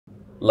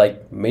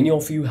Like many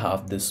of you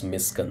have this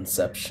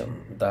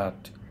misconception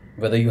that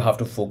whether you have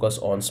to focus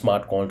on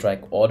smart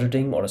contract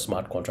auditing or a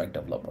smart contract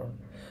developer.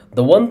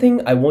 The one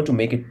thing I want to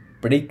make it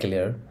pretty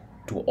clear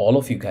to all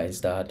of you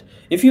guys that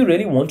if you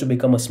really want to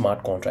become a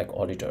smart contract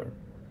auditor,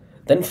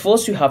 then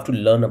first you have to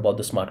learn about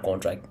the smart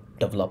contract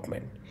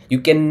development.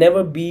 You can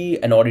never be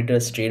an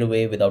auditor straight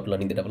away without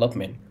learning the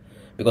development.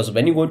 Because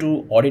when you go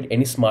to audit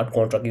any smart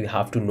contract, you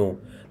have to know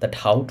that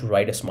how to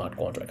write a smart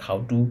contract, how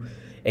to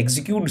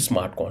execute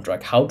smart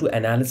contract, how to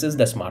analysis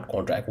the smart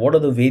contract, what are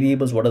the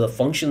variables, what are the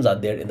functions are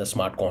there in the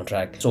smart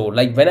contract. So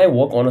like when I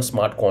work on a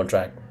smart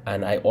contract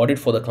and I audit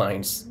for the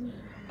clients,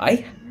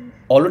 I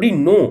already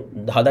know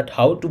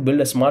how to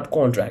build a smart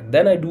contract.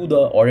 Then I do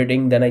the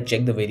auditing, then I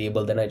check the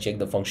variable, then I check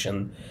the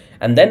function,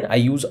 and then I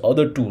use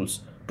other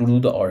tools to do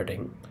the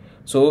auditing.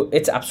 So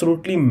it's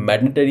absolutely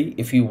mandatory.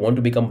 If you want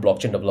to become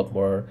blockchain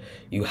developer,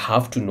 you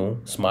have to know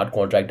smart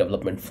contract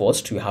development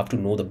first. You have to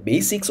know the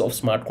basics of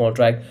smart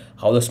contract,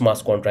 how the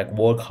smart contract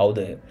work, how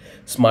the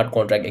smart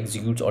contract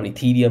executes on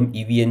Ethereum,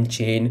 EVM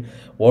chain,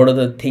 what are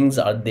the things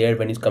are there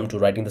when it comes to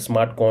writing the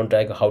smart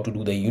contract, how to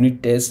do the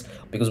unit test.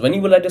 Because when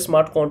you will write a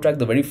smart contract,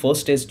 the very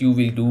first test you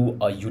will do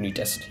a unit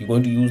test. You're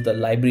going to use the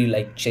library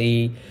like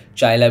Chai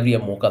library,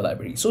 and Mocha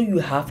library. So you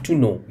have to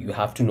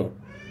know.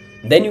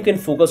 Then you can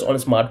focus on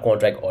smart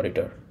contract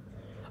auditor.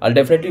 I'll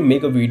definitely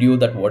make a video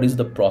that what is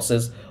the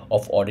process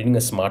of auditing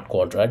a smart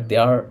contract.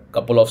 There are a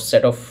couple of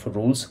set of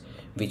rules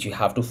which you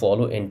have to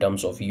follow in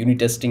terms of unit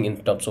testing,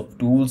 in terms of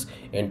tools,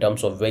 in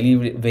terms of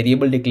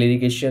variable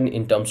declaration,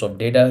 in terms of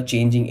data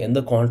changing in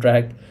the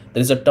contract.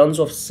 There is a tons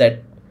of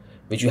set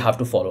which you have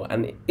to follow,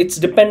 and it's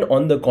depend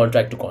on the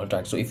contract to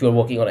contract. So if you're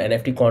working on an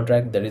NFT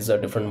contract, there is a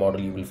different model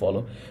you will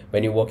follow.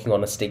 When you're working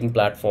on a staking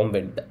platform,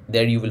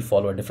 there you will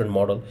follow a different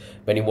model.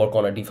 When you work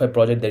on a DeFi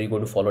project, there you're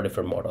going to follow a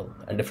different model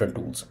and different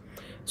tools.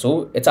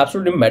 So it's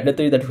absolutely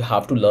mandatory that you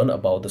have to learn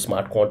about the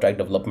smart contract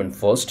development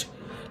first,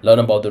 learn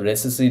about the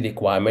necessary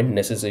requirement,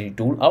 necessary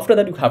tool. After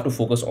that, you have to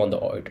focus on the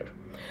auditor.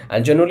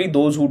 And generally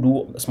those who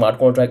do smart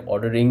contract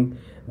auditing,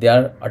 they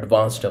are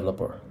advanced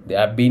developer. They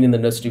have been in the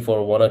industry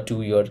for 1 or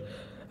 2 years,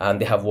 and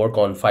they have worked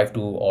on 5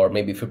 to or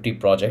maybe 50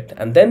 project,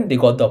 and then they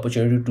got the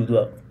opportunity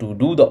to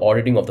do the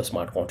auditing of the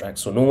smart contract.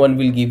 So no one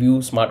will give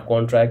you smart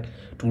contract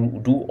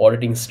to do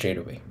auditing straight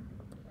away.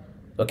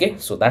 Okay,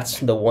 so that's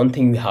the one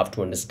thing we have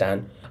to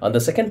understand. And the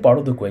second part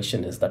of the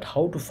question is that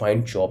how to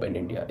find job in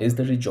India. Is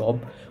there a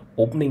job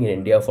opening in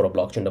India for a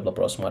blockchain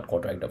developer or smart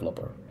contract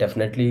developer?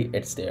 Definitely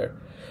it's there.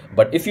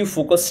 But if you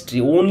focus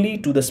only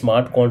to the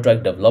smart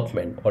contract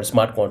development or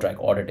smart contract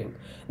auditing,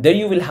 there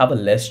you will have a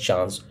less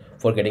chance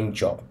for getting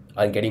job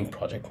and getting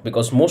project,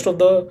 because most of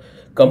the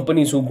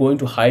companies who are going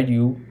to hire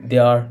you, they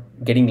are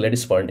getting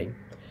less funding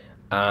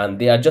and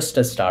they are just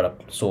a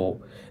startup.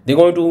 So they're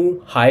going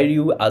to hire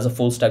you as a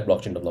full stack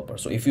blockchain developer.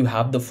 So if you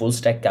have the full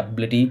stack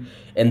capability,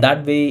 in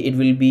that way it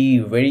will be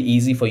very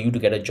easy for you to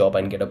get a job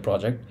and get a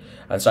project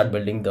and start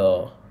building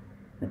the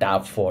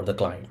DApp for the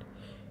client.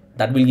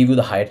 That will give you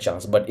the higher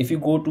chance. But if you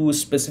go to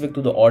specific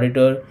to the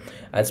auditor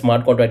and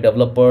smart contract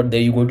developer,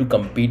 there you're going to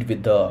compete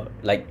with the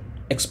like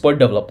expert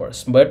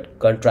developers but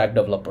contract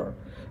developer.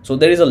 So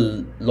there is a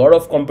lot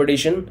of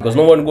competition because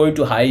no one going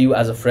to hire you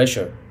as a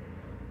fresher.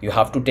 You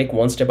have to take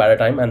one step at a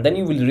time, and then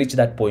you will reach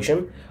that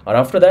position, and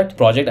after that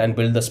project and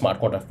build the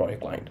smart contract for your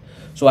client.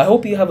 So I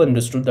hope you have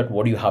understood that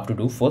what you have to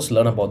do. First,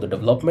 learn about the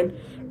development,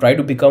 try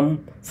to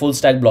become full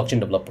stack blockchain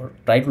developer,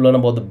 try to learn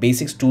about the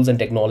basics, tools and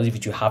technology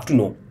which you have to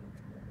know.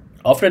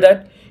 After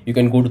that, you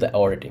can go to the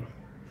auditing,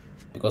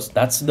 because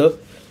that's the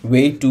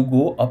way to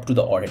go up to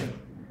the auditing.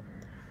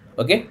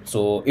 Okay,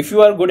 so if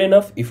you are good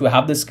enough, if you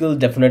have the skill,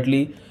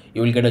 definitely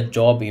you will get a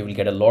job, you will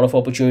get a lot of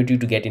opportunity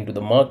to get into the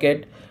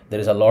market. There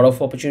is a lot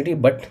of opportunity,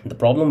 but the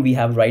problem we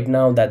have right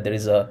now that there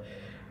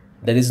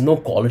is no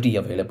quality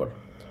available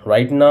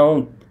right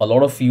now. A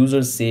lot of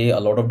users say, a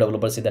lot of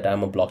developers say that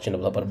I'm a blockchain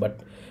developer, but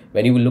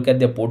when you will look at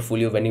their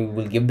portfolio, when you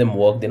will give them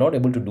work, they're not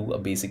able to do a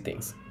basic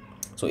things.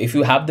 So if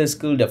you have the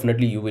skill,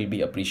 definitely you will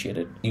be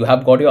appreciated. You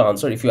have got your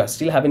answer. If you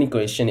still have any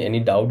question, any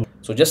doubt,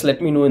 so just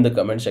let me know in the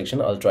comment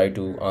section. I'll try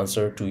to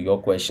answer to your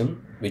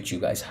question which you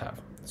guys have.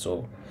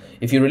 So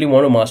if you really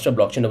want to master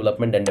blockchain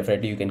development, then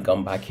definitely you can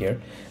come back here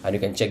and you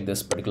can check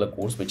this particular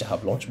course which I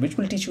have launched, which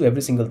will teach you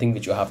every single thing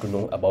which you have to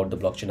know about the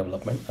blockchain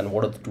development and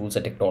what are the tools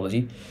and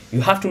technology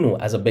you have to know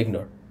as a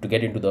beginner to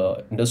get into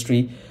the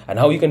industry, and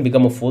how you can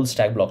become a full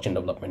stack blockchain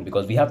development.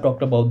 Because we have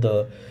talked about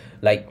the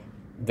like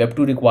Web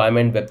 2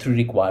 requirement, Web 3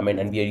 requirement,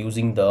 and we are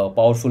using the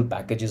powerful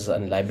packages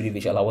and library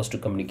which allow us to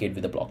communicate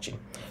with the blockchain.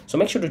 So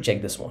make sure to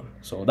check this one.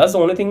 So that's the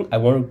only thing I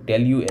want to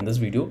tell you in this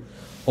video.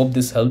 Hope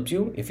this helped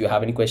you. If you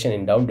have any question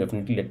in doubt,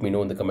 definitely let me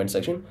know in the comment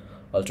section.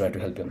 I'll try to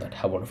help you on that.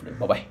 Have a wonderful day.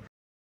 Bye bye.